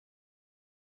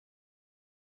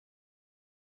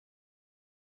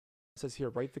says here,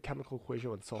 write the chemical equation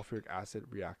when sulfuric acid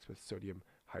reacts with sodium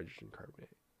hydrogen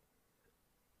carbonate.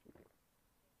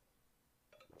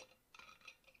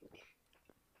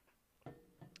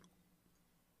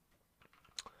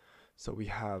 So we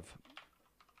have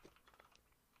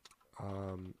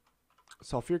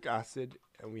sulfuric acid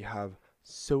and we have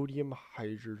sodium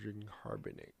hydrogen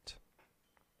carbonate.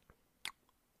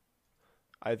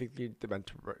 I think they meant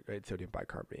to write sodium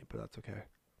bicarbonate, but that's okay.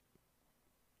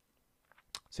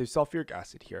 So sulfuric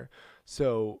acid here.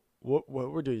 So what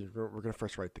we're doing, we're going to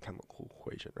first write the chemical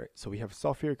equation, right? So we have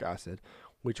sulfuric acid,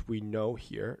 which we know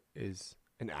here is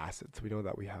an acid. So we know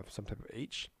that we have some type of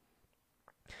H.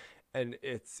 And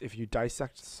it's, if you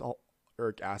dissect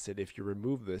sulfuric acid, if you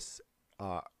remove this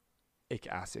ic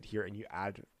acid here and you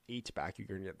add H back, you're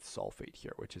going to get the sulfate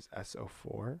here, which is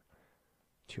SO4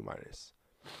 2 minus.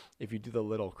 If you do the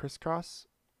little crisscross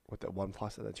with the 1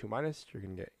 plus and the 2 minus, you're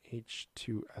going to get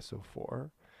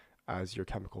H2SO4 as your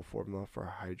chemical formula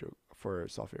for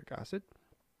sulfuric acid.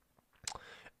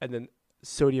 And then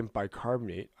sodium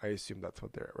bicarbonate, I assume that's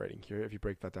what they're writing here. If you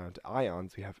break that down to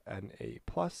ions, we have Na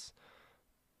plus.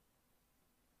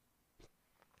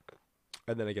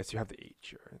 And then I guess you have the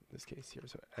H here in this case here.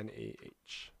 So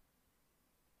NaH,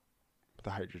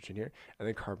 the hydrogen here. And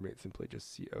then carbonate, simply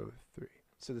just CO3.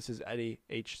 So this is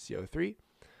NaHCO3.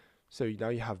 So now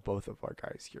you have both of our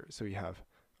guys here. So we have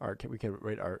our, we can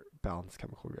write our balanced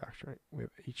chemical reaction, right? We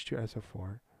have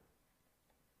H2SO4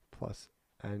 plus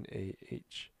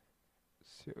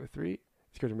NaHCO3.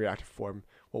 It's going to react to form,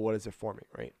 well, what is it forming,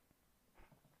 right?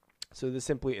 So this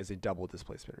simply is a double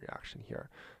displacement reaction here.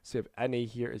 So if Na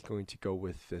here is going to go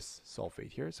with this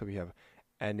sulfate here. So we have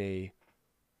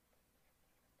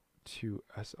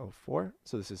Na2SO4.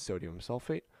 So this is sodium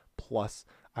sulfate plus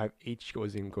I have H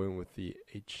going with the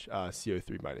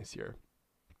CO3 minus here,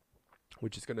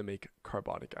 which is going to make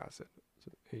carbonic acid.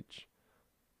 So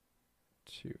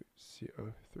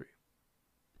H2CO3.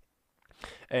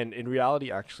 And in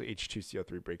reality, actually,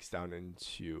 H2CO3 breaks down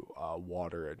into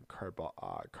water and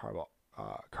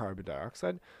carbon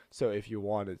dioxide. So if you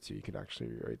wanted to, you can actually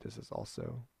rewrite this as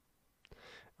also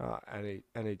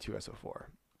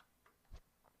Na2SO4.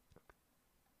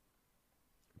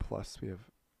 Plus we have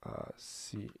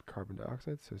carbon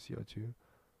dioxide, so CO2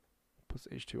 plus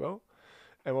H2O.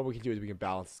 And what we can do is we can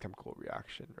balance this chemical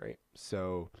reaction, right?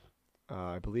 So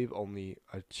I believe only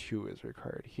a 2 is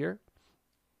required here.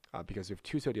 Because we have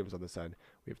 2 sodiums on the side,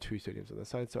 we have 2 sodiums on the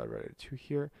side, so I write a 2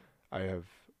 here. I have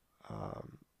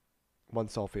 1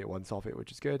 sulfate,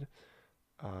 which is good.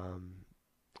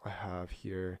 I have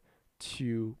here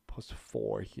 2 plus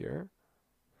 4 here,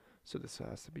 so this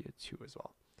has to be a 2 as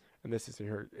well. And this is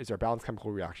here is our balanced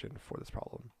chemical reaction for this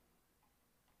problem.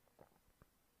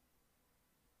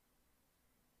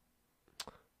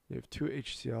 We have 2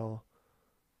 HCl,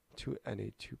 2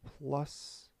 Na2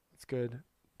 plus. That's good.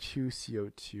 2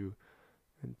 CO2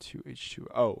 and 2 H2.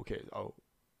 Oh, okay. Oh,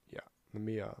 yeah. Let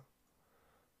me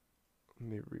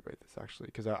rewrite this actually,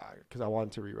 because I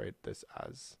wanted to rewrite this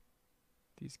as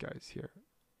these guys here,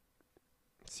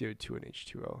 CO2 and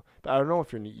H2O. But I don't know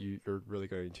if you're really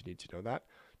going to need to know that,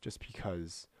 just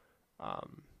because you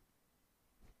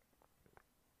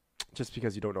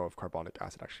don't know if carbonic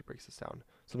acid actually breaks this down.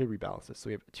 So let me rebalance this. So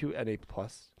we have 2 Na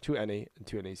plus, 2 Na and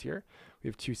 2 Nas here. We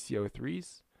have 2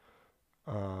 CO3s.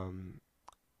 And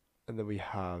then we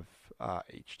have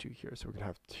H2 here. So we're going to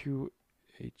have 2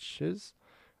 H's.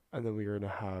 And then we're going to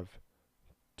have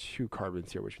 2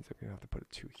 carbons here, which means I'm going to have to put a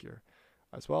 2 here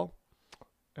as well.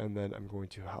 And then I'm going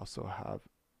to also have,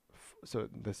 so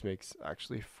this makes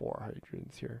actually 4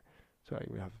 hydrogens here. So I'm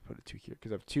going to have to put a 2 here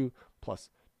because I have 2 plus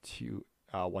 2,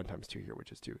 1 times 2 here,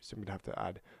 which is 2. So I'm going to have to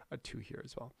add a 2 here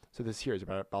as well. So this here is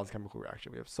a balanced chemical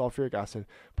reaction. We have sulfuric acid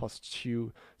plus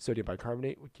 2 sodium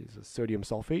bicarbonate, which is a sodium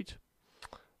sulfate.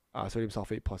 Sodium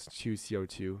sulfate plus 2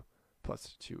 CO2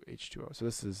 plus 2 H2O. So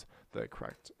this is the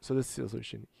correct. So this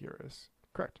solution here is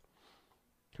correct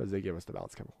because they give us the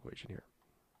balanced chemical equation here.